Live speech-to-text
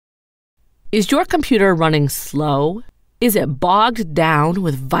Is your computer running slow? Is it bogged down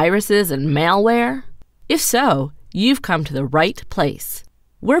with viruses and malware? If so, you've come to the right place.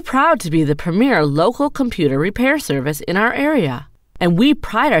 We're proud to be the premier local computer repair service in our area, and we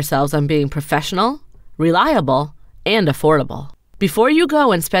pride ourselves on being professional, reliable, and affordable. Before you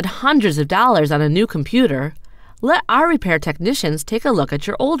go and spend hundreds of dollars on a new computer, let our repair technicians take a look at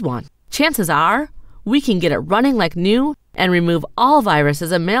your old one. Chances are, we can get it running like new and remove all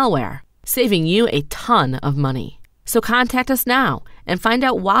viruses and malware, saving you a ton of money. So contact us now and find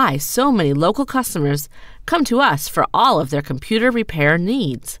out why so many local customers come to us for all of their computer repair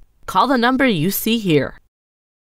needs. Call the number you see here.